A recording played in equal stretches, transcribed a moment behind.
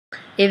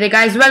Hey there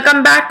guys,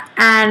 welcome back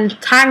and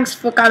thanks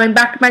for coming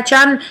back to my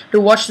channel to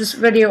watch this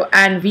video.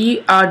 And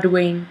we are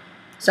doing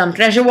some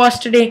treasure wars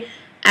today,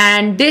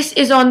 and this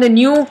is on the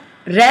new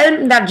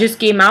realm that just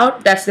came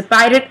out. That's the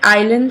Pirate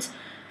Islands,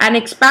 an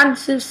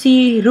expansive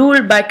sea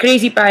ruled by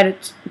crazy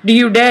pirates. Do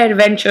you dare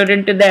venture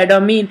into their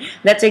domain?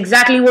 That's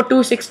exactly what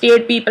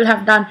 268 people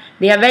have done.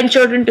 They have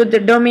ventured into the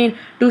domain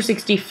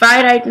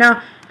 265 right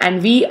now,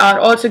 and we are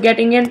also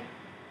getting in.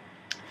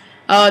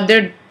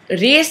 The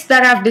race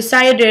that I've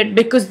decided,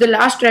 because the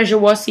last treasure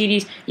wars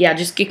series, yeah,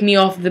 just kick me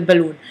off the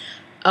balloon.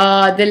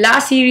 The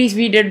last series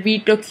we did, we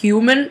took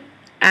human,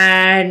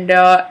 and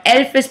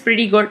elf is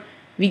pretty good.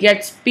 We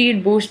get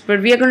speed boost,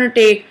 but we are going to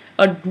take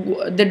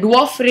the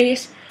dwarf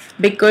race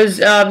because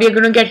we are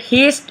going to get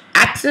haste,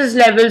 access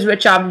levels,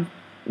 which are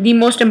the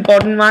most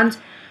important ones.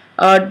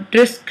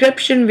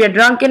 Description, we are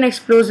drunken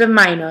explosive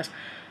miners.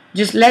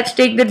 Just let's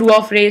take the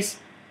dwarf race.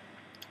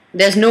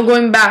 There's no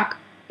going back.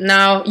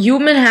 Now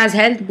human has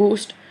health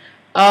boost,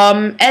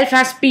 elf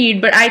has speed,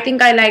 but I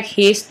think I like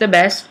haste the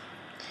best,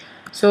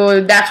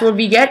 so that's what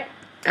we get.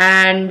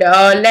 And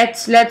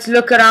let's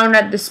look around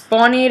at the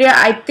spawn area.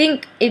 I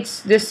think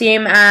it's the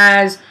same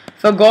as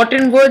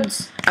Forgotten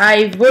Woods.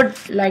 I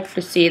would like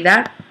to say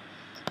that.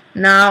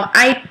 Now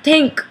I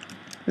think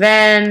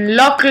when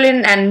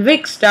Lachlan and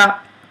Vixta,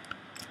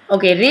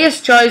 okay,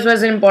 race choice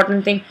was an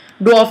important thing.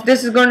 Dwarf,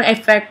 this is going to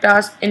affect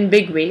us in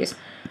big ways.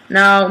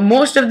 Now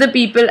most of the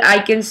people I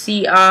can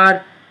see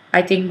are,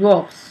 I think,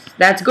 dwarfs.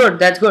 That's good,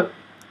 that's good.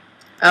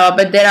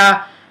 But there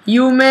are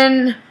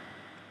human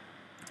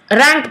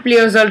ranked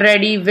players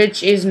already,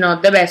 which is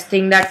not the best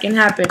thing that can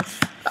happen.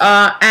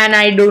 And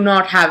I do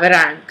not have a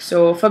rank,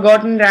 so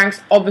Forgotten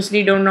ranks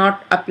obviously do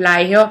not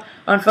apply here.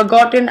 On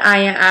Forgotten I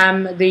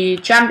am the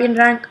champion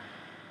rank,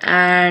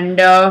 and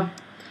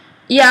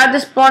yeah, the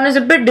spawn is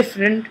a bit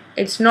different.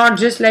 It's not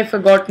just like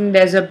Forgotten.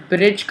 There's a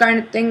bridge kind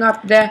of thing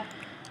up there,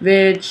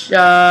 which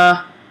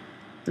I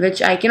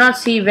cannot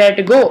see where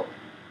to go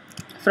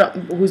from.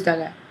 Who's that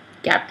guy?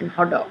 Captain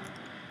Hot Dog.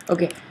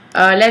 Okay,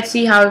 let's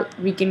see how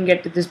we can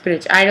get to this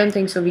bridge. I don't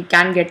think so we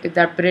can get to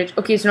that bridge.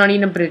 Okay, it's not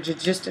even a bridge,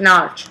 it's just an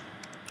arch.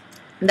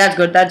 That's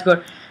good, that's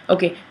good.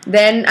 Okay,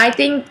 then I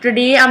think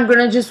today I'm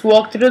gonna just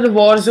walk through the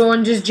war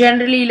zone. Just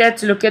generally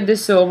let's look at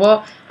this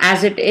server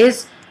as it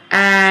is,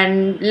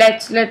 and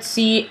let's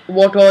see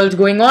what all is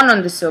going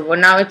on the server.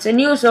 Now it's a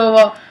new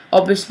server,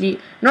 obviously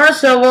not a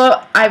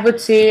server I would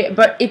say,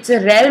 but it's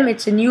a realm.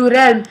 It's a new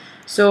realm,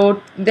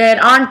 so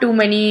there aren't too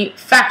many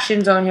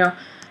factions on here.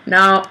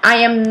 Now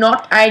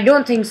I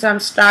don't think so I'm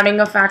starting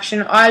a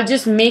faction. I'll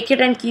just make it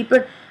and keep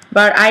it,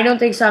 but I don't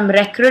think so I'm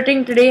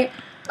recruiting today.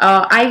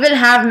 I will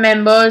have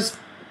members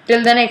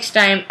till the next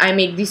time I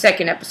make the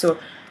second episode.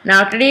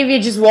 Now today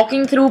we're just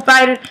walking through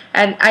Pirate,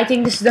 and I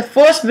think this is the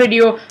first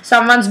video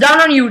someone's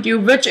done on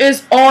YouTube, which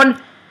is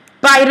on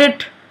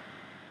Pirate,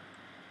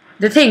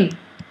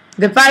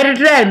 the Pirate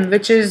Realm,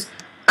 which is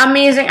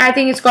amazing. I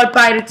think it's called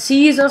Pirate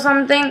Seas or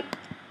something,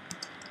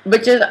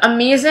 which is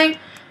amazing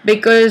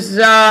because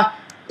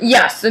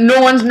yes,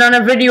 no one's done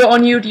a video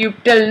on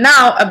YouTube till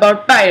now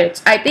about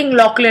pirates. I think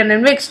Lachlan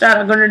and Vixta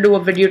are gonna do a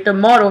video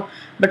tomorrow,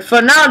 but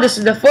for now this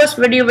is the first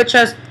video which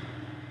has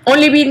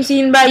only been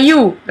seen by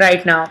you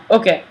right now.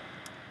 Okay,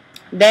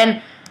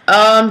 then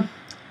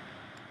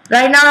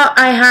right now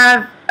I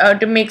have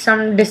to make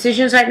some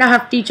decisions. Right now I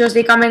have teachers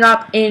day coming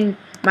up in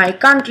my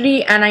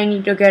country, and I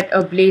need to get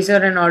a blazer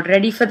and all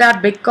ready for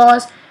that,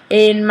 because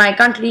in my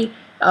country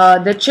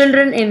the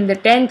children in the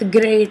 10th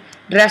grade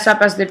dress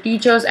up as the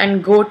teachers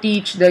and go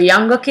teach the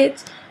younger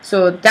kids.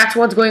 So that's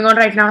what's going on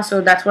right now,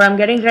 so that's what I'm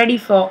getting ready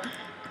for.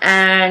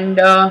 And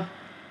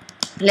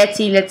let's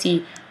see,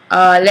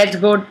 let's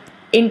go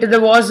into the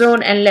war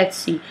zone and let's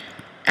see.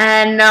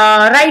 And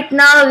right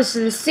now this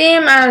is the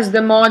same as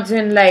the mods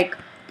and like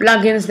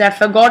plugins that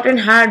Forgotten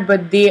had,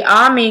 but they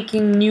are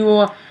making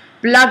newer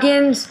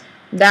plugins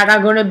that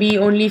are gonna be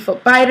only for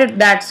Pirate.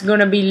 That's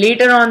gonna be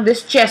later on.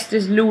 This chest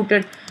is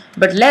looted,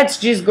 but let's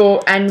just go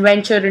and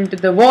venture into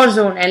the war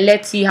zone and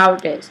let's see how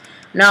it is.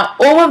 Now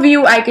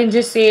overview, I can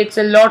just say it's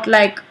a lot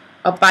like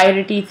a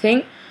piratey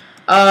thing.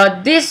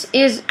 This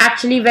is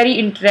actually very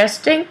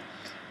interesting.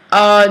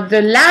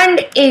 The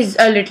land is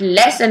a little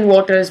less and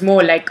water is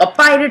more, like a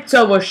pirate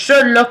server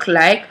should look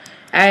like.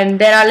 And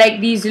there are like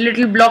these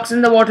little blocks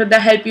in the water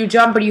that help you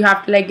jump, but you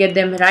have to like get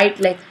them right.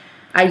 Like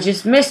I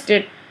just missed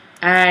it,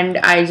 and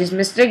I just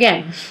missed it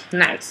again.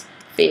 Nice.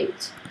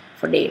 Fails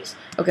for days.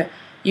 Okay,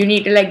 you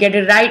need to like get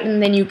it right,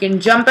 and then you can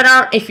jump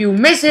around. If you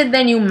miss it,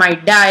 then you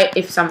might die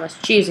if someone's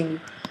chasing you.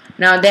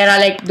 Now there are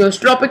like those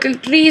tropical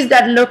trees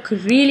that look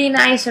really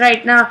nice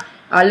right now,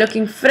 are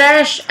looking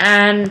fresh,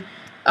 and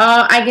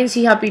I can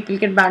see how people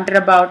can banter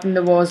about in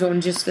the war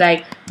zone, just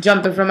like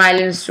jumping from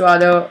islands to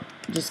other,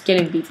 just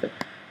killing people.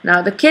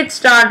 Now the kit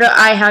starter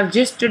I have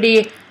just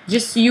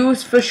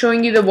used for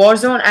showing you the war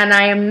zone, and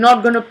I am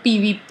not gonna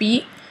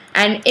PvP,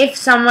 and if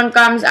someone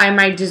comes I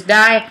might just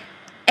die.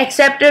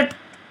 Accept it.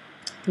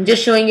 I'm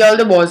just showing you all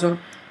the war zone.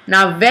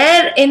 Now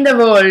where in the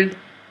world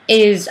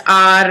is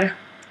our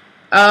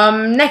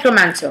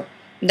necromancer?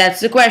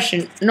 That's the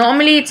question.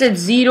 Normally it's at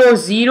 0,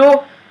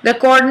 0, the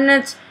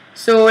coordinates.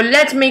 So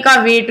let's make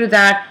our way to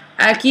that.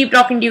 I'll keep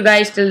talking to you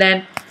guys till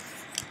then.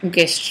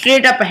 Okay,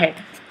 straight up ahead.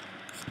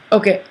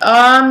 Okay,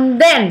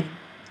 then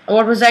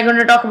what was I going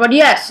to talk about?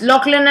 Yes,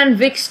 Lachlan and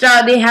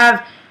Vicstar, they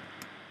have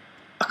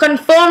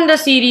confirmed the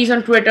series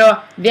on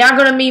Twitter. They are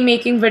going to be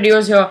making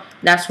videos here.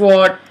 That's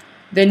what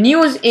the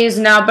news is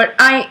now. But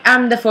I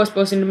am the first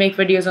person to make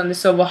videos on this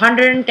server,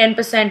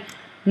 110%,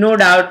 no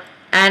doubt.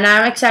 And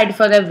I'm excited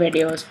for their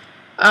videos.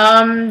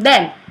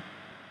 Then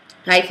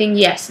I think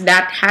yes,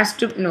 that has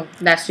to no.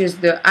 That's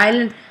just the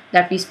island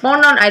that we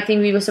spawned on. I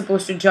think we were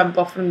supposed to jump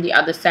off from the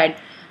other side.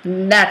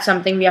 That's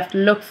something we have to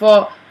look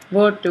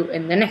forward to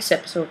in the next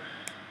episode.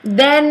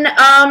 Then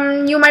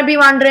you might be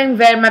wondering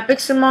where my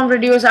Pixelmon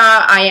videos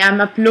are. I am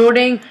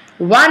uploading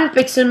one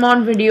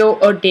Pixelmon video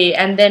a day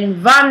and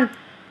then one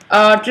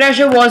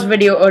Treasure Wars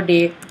video a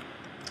day.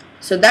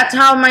 So that's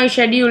how my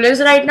schedule is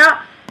right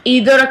now.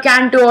 Either a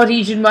Kanto or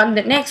Region 1.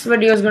 The next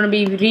video is going to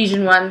be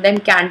Region 1, then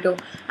Kanto.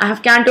 I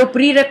have Kanto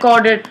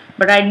pre-recorded,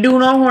 but I do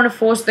not want to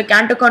force the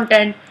Kanto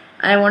content.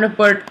 I want to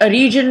put a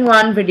Region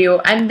 1 video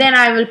and then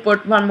I will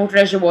put one more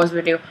Treasure Wars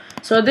video.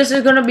 So this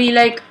is going to be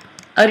like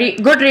a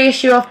good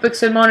ratio of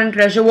Pixelmon and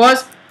Treasure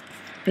Wars.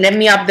 Let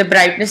me up the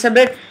brightness a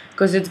bit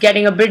because it's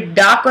getting a bit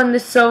dark on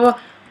this server.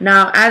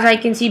 Now as I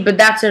can see, but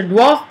that's a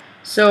dwarf.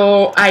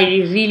 So I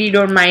really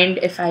don't mind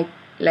if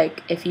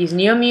if he's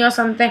near me or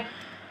something.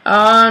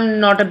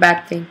 Not a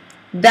bad thing.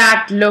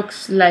 That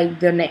looks like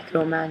the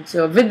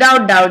Necromancer.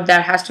 Without doubt,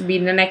 that has to be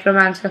the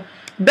Necromancer.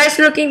 Best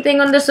looking thing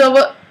on the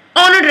server,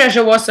 on a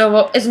Treasure Wars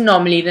server, is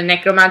normally the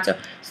Necromancer.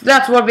 So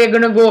that's what we're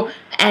gonna go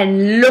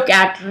and look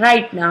at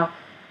right now.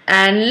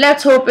 And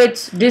let's hope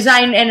it's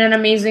designed in an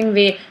amazing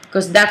way,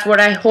 because that's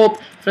what I hope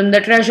from the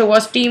Treasure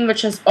Wars team,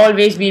 which has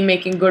always been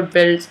making good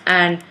builds.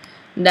 And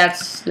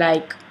that's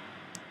like,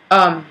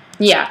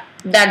 yeah,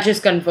 that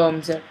just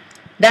confirms it.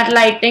 That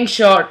lightning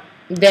shot,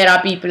 there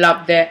are people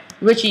up there,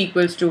 which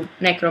equals to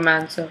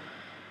Necromancer,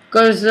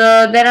 because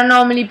there are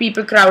normally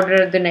people crowded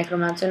at the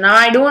Necromancer. Now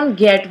I don't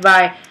get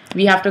why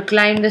we have to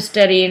climb this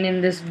terrain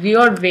in this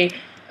weird way,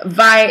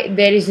 why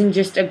there isn't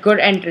just a good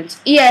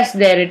entrance. Yes,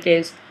 there it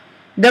is,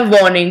 the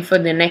warning for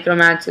the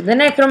Necromancer. The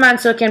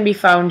Necromancer can be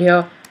found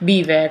here,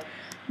 beware.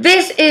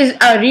 This is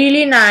a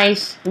really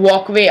nice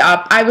walkway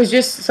up. I was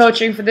just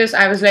searching for this.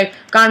 I was like,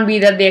 can't be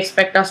that they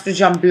expect us to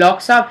jump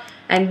blocks up.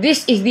 And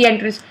this is the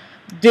entrance.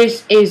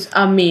 This is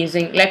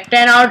amazing, like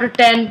 10 out of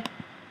 10,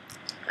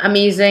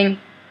 amazing.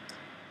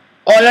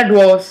 All are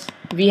dwarves.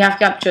 We have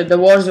captured the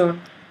war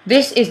zone.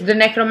 This is the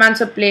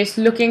Necromancer place,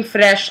 looking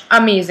fresh,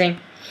 amazing.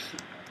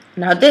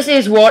 Now this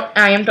is what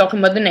I am talking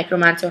about, the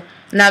Necromancer.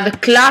 Now the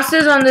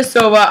classes on this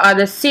server are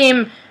the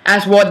same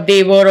as what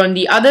they were on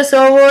the other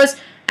servers,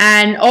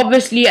 and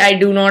obviously I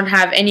do not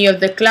have any of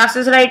the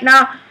classes right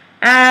now.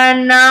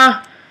 And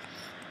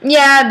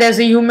yeah, there's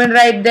a human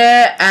right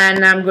there,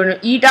 and I'm gonna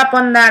eat up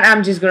on that.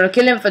 I'm just gonna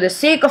kill him for the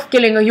sake of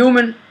killing a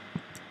human.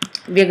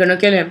 We're gonna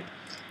kill him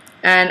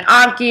and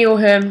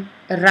RKO him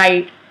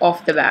right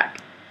off the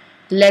bat.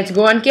 Let's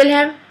go and kill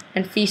him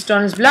and feast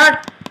on his blood.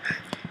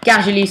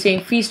 Casually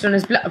saying feast on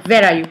his blood.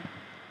 Where are you?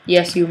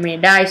 Yes, you may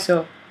die,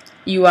 sir.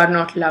 You are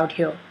not allowed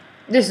here.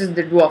 This is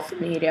the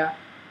dwarven area.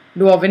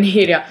 Dwarven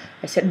area.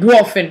 I said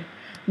dwarven.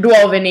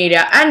 Dwarven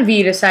area, and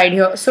we reside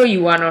here, so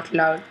you are not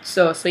allowed,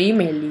 sir. So you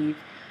may leave.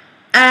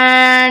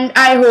 And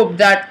I hope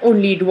that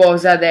only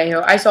dwarves are there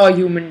here. I saw a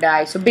human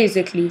die. So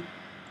basically,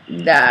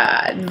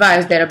 why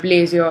is there a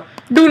blaze here?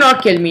 Do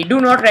not kill me.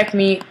 Do not wreck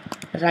me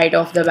right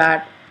off the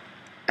bat.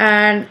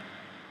 And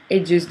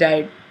it just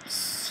died.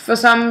 For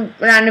some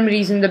random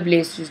reason, the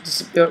blaze just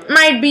disappeared.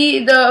 Might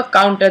be the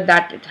counter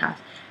that it has.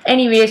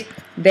 Anyways,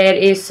 there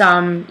is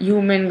some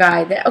human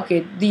guy there.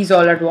 Okay, these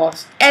all are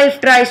dwarves. Elf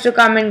tries to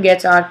come and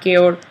gets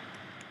RKO'd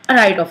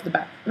right off the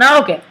bat. Now,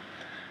 okay.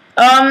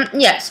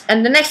 Yes,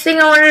 and the next thing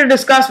I wanted to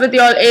discuss with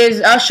y'all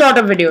is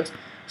shorter videos.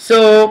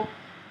 So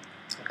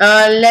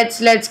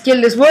let's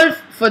kill this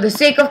wolf for the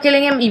sake of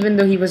killing him, even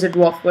though he was a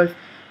dwarf wolf.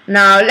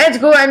 Now let's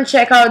go and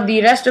check out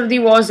the rest of the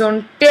war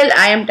zone till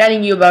I am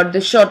telling you about the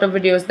shorter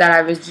videos that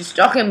I was just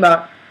talking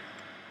about.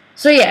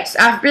 So yes,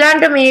 I've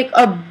planned to make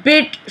a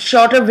bit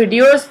shorter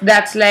videos.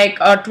 That's like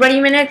 20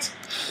 minutes.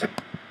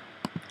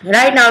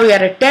 Right now we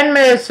are at 10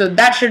 minutes, so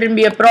that shouldn't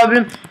be a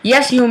problem.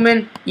 Yes,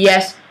 human,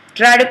 yes.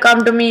 Try to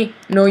come to me.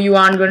 No, you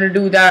aren't going to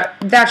do that.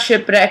 That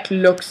shipwreck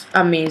looks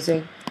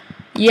amazing.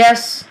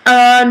 Yes,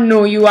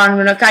 no, you aren't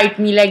going to kite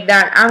me like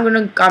that. I'm going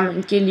to come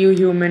and kill you,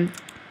 human.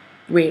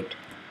 Wait,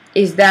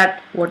 is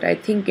that what I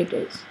think it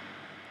is?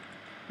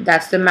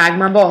 That's the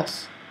magma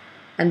boss.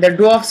 And the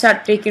dwarfs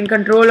have taken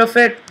control of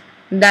it.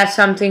 That's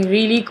something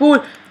really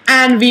cool.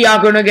 And we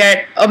are going to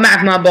get a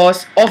magma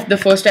boss of the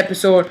first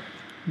episode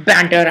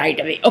banter right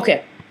away.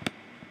 Okay,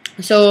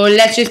 so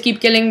let's just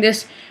keep killing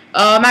this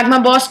magma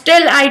boss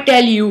till I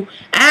tell you,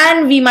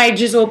 and we might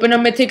just open a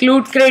mythic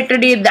loot crate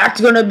today.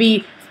 That's gonna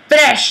be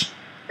fresh.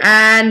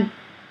 And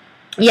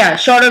yeah,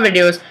 shorter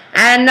videos.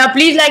 And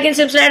please like and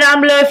subscribe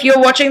down below if you're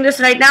watching this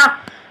right now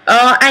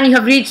and you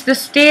have reached the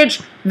stage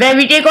where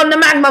we take on the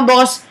magma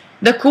boss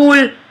the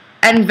cool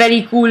and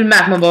very cool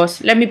magma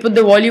boss. Let me put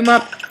the volume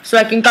up so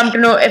I can come to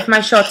know if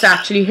my shots are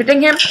actually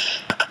hitting him.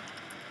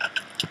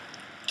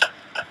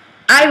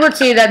 I would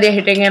say that they're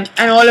hitting him,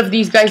 and all of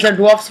these guys are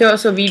dwarfs here,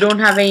 so we don't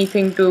have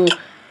anything to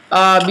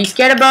be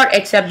scared about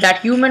except that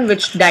human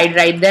which died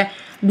right there.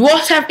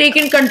 Dwarfs have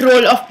taken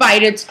control of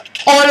pirates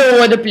all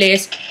over the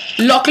place.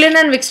 Lachlan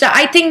and Vixter,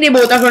 I think they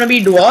both are going to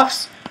be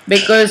dwarfs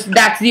because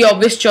that's the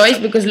obvious choice,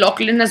 because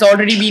Lachlan has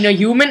already been a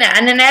human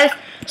and an elf,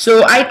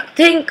 so I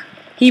think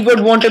he would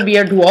want to be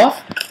a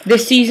dwarf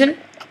this season.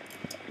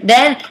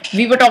 Then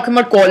we were talking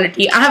about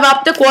quality. I have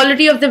upped the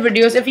quality of the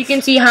videos. If you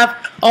can see, I have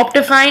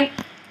Optifine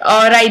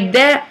right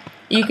there.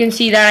 You can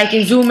see that I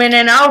can zoom in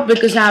and out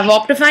because I have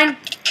Optifine.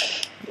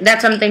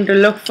 That's something to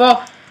look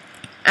for.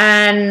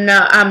 And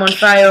I'm on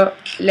fire.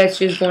 Let's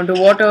just go into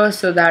water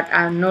so that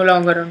I'm no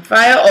longer on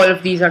fire. All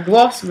of these are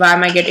dwarfs. Why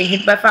am I getting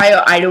hit by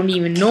fire? I don't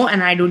even know,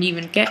 and I don't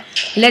even care.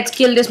 Let's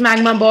kill this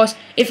magma boss.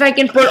 If I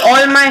can put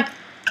all my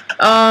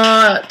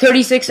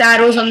 36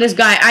 arrows on this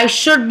guy, I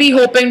should be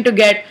hoping to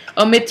get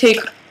a mythic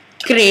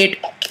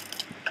crate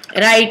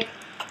right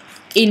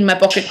in my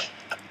pocket,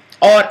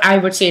 or I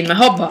would say in my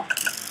hotbar.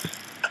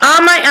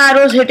 Are my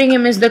arrows hitting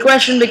him is the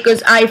question,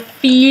 because I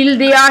feel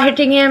they are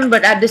hitting him,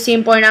 but at the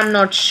same point I'm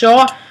not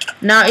sure.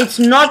 Now it's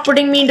not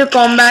putting me into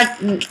combat.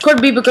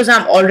 Could be because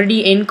I'm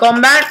already in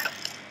combat,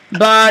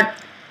 but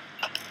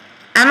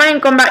am I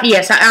in combat?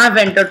 Yes, I have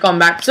entered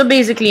combat. So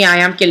basically I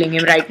am killing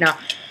him right now.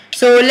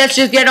 So let's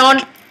just get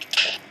on.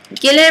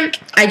 Kill him.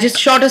 I just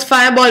shot his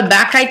fireball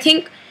back, I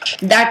think.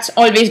 That's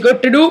always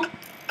good to do.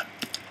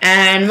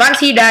 And once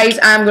he dies,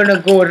 I'm gonna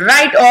go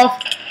right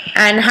off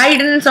and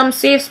hide in some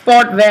safe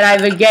spot where I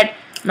will get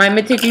my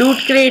mythic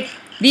loot crate.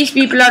 These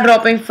people are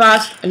dropping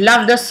fast.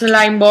 Love the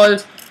slime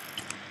balls.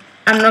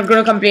 I'm not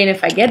gonna complain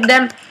if I get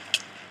them.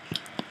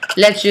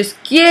 Let's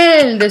just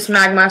kill this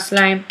magma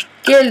slime.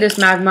 Kill this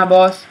magma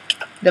boss,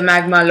 the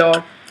magma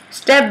lord.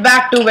 Step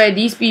back to where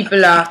these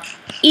people are.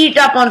 Eat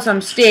up on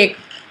some steak.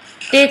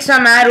 Take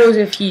some arrows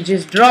if he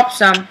just drops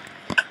some.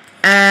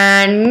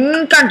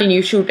 And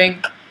continue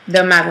shooting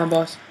the magma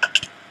boss.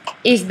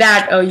 Is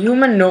that a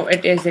human? No,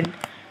 it isn't.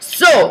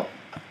 So,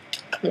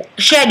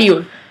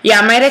 schedule.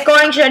 Yeah, my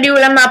recording schedule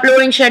and my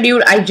uploading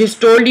schedule, I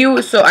just told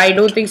you, so I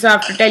don't think so I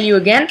have to tell you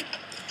again.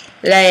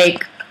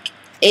 Like,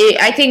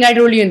 I think I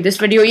told you in this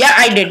video. Yeah,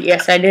 I did.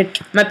 Yes, I did.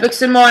 My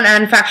Pixelmon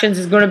and factions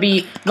is going to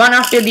be one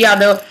after the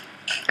other.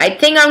 I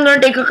think I'm going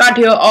to take a cut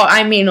here, or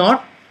I may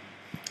not.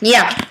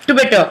 Yeah,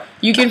 Twitter.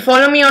 You can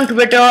follow me on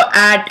Twitter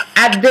at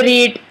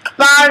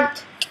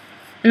 @Parth.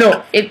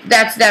 No,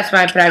 that's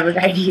my private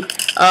ID.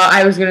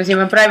 I was gonna say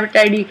my private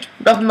ID.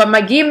 I'm talking about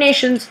my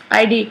Gamenation's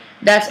ID.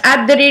 That's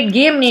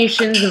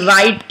 @Gamenations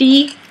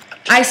YT,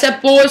 I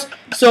suppose.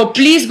 So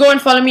please go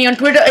and follow me on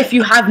Twitter if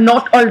you have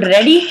not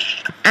already.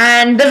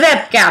 And the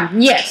webcam,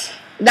 yes,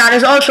 that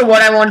is also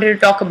what I wanted to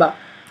talk about.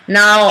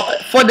 Now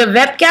for the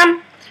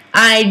webcam,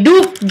 I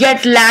do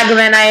get lag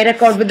when I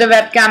record with the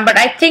webcam, but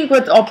I think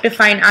with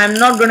Optifine I'm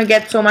not gonna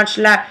get so much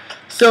lag.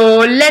 So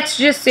let's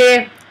just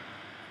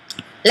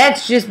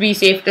be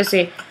safe to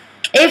say,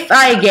 if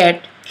I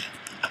get,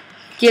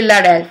 kill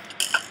that elf,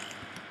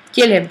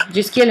 kill him,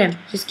 just kill him,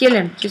 just kill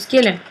him, just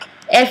kill him.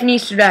 Elf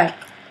needs to die,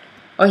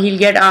 or he'll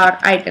get our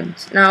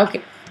items. Now,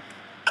 okay,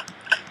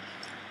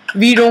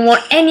 we don't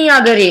want any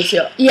other race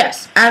here.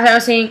 Yes, as I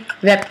was saying,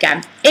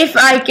 webcam. If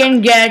I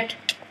can get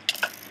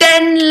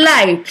 10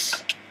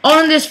 likes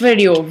on this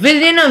video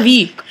within a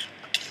week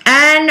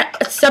and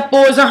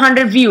suppose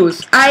 100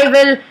 views, I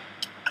will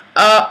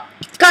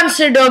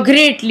consider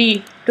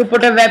greatly to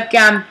put a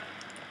webcam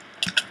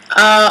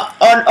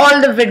on all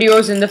the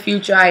videos in the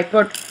future I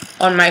put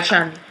on my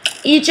channel.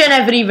 Each and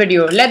every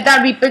video, let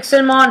that be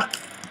Pixelmon,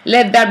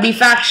 let that be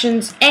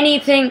factions,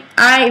 anything,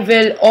 I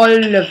will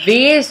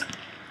always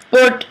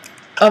put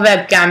a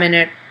webcam in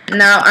it.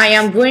 Now I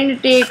am going to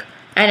take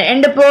an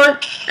ender pearl.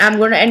 I'm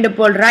going to ender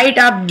pearl right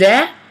up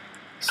there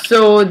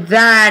so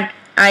that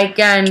I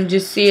can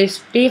just say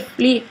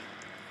safely,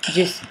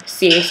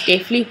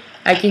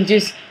 I can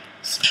just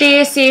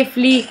stay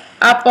safely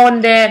up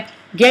on there,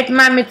 get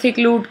my mythic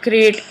loot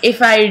crate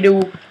if I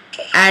do,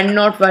 and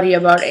not worry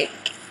about it.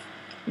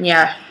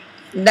 Yeah,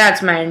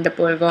 that's my ender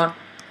pearl gone.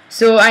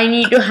 So I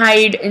need to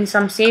hide in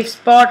some safe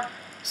spot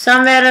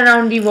somewhere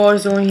around the war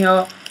zone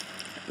here,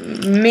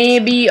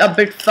 maybe a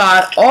bit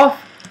far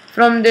off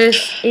from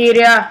this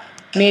area.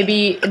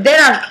 Maybe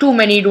there are too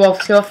many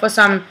dwarfs here for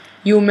some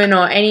human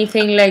or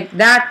anything like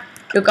that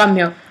to come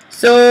here.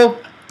 So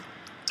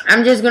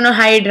I'm just gonna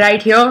hide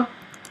right here.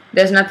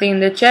 There's nothing in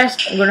the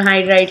chest. I'm gonna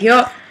hide right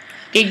here.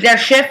 Take that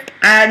shift,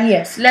 and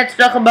yes, let's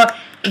talk about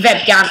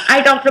webcam.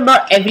 I talked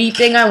about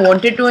everything I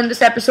wanted to in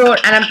this episode,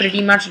 and I'm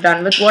pretty much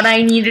done with what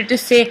I needed to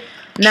say.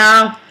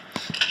 Now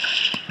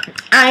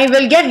I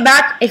will get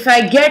back if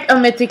I get a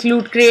mythic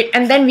loot crate,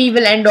 and then we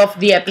will end off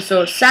the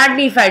episode.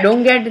 Sadly, if I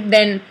don't get it,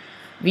 then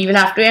we will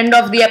have to end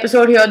off the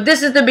episode here.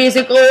 This is the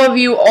basic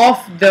overview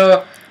of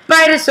the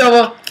pirate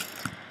server.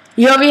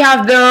 Here we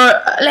have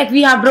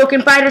we have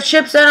broken pirate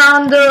ships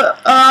around the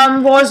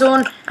war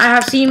zone. I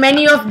have seen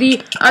many of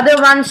the other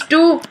ones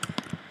too.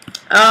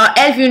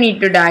 Elf, you need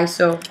to die,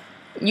 so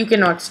you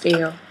cannot stay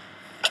here.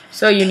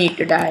 So you need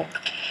to die.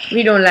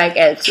 We don't like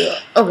elves here.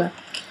 Okay.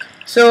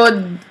 So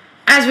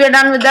as we're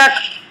done with that,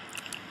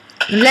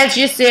 let's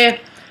just say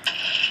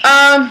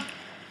F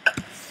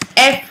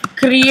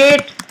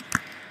create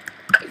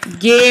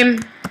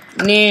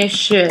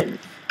Gamenation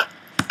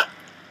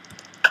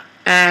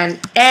and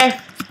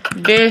F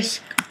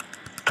disk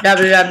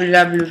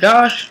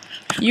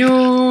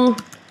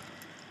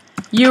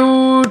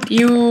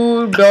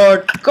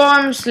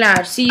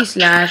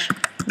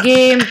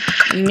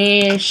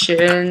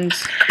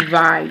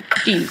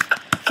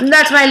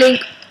That's my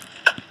link,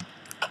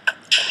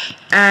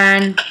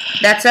 and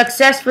that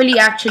successfully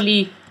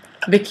actually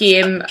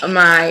became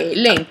my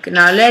link.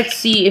 Now let's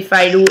see if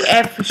I do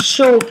F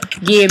show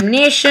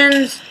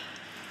Gamenation.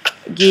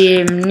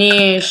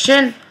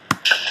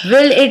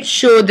 Will it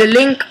show the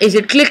link? Is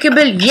it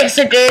clickable? Yes,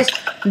 it is.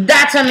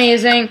 That's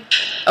amazing.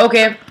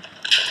 Okay,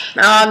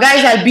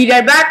 guys, I'll be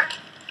right back,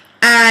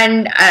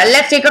 and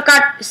let's take a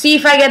cut. See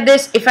if I get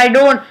this. If I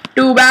don't,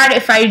 too bad.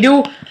 If I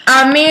do,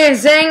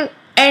 amazing.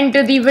 End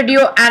to the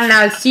video, and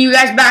I'll see you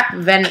guys back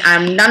when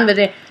I'm done with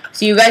it.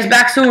 See you guys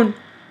back soon.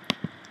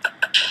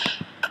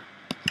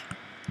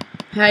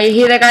 Hey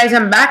there, guys,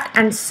 I'm back,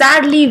 and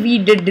sadly we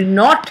did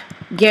not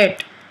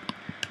get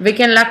Vic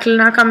and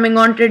Laklana coming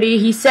on today.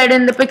 He said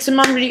in the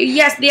Pixelmon video,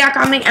 yes, they are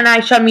coming and I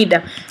shall meet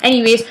them.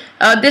 Anyways,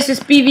 this is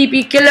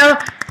PvP Killer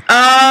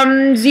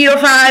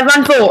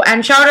 0514,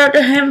 and shout out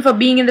to him for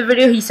being in the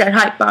video. He said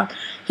hi, pal.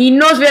 He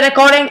knows we're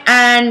recording,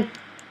 and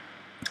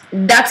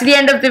that's the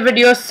end of the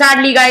video.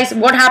 Sadly, guys,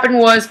 what happened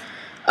was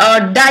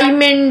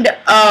Diamond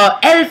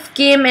Elf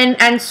came in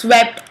and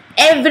swept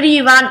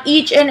everyone,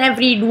 each and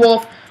every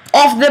dwarf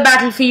off the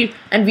battlefield,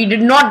 and we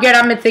did not get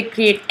our mythic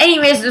crate.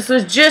 Anyways, this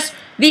was just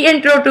the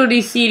intro to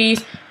this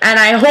series, and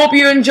I hope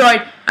you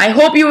enjoyed. I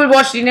hope you will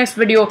watch the next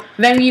video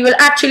when we will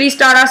actually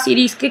start our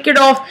series, kick it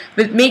off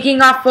with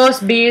making our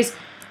first base,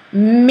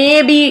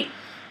 maybe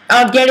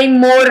getting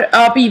more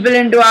people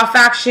into our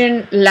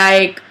faction.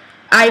 Like,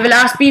 I will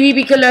ask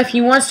PvP Killer if he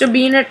wants to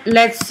be in it.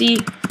 Let's see.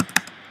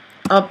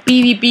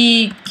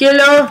 PvP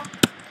Killer.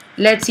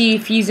 Let's see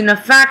if he's in a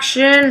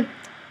faction.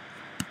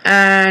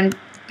 And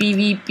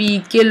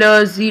PvP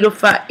Killer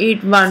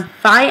 05815,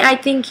 I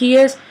think he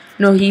is.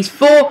 No, he's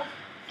 4.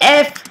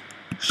 F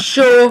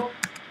show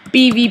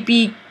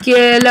PvP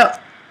Killer.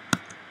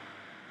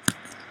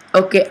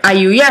 Okay, are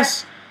you?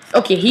 Yes.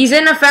 Okay, he's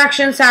in a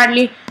faction,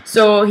 sadly,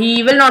 so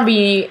he will not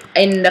be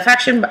in the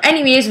faction. But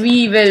anyways,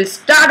 we will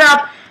start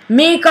up,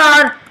 make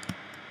our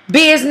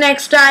base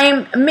next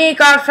time,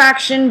 make our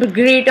faction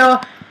greater,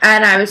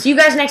 and I will see you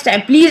guys next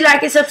time. Please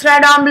like and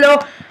subscribe down below,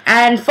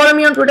 and follow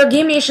me on Twitter,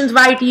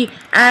 Gamenationsyt,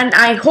 and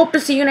I hope to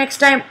see you next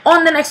time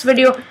on the next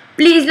video.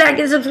 Please like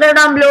and subscribe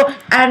down below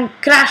and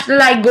crash the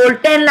like goal,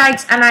 10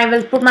 likes, and I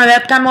will put my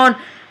webcam on.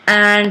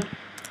 And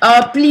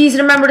please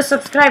remember to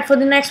subscribe for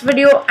the next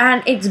video,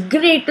 and it's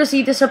great to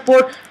see the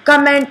support.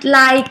 Comment,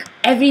 like,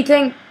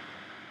 everything.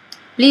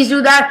 Please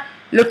do that.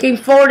 Looking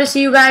forward to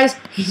see you guys.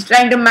 He's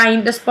trying to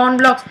mine the spawn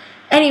blocks.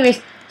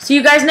 Anyways, see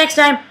you guys next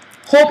time.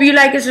 Hope you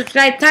like and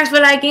subscribe. Thanks for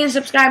liking and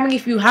subscribing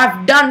if you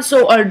have done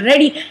so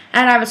already,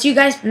 and I will see you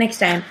guys next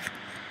time.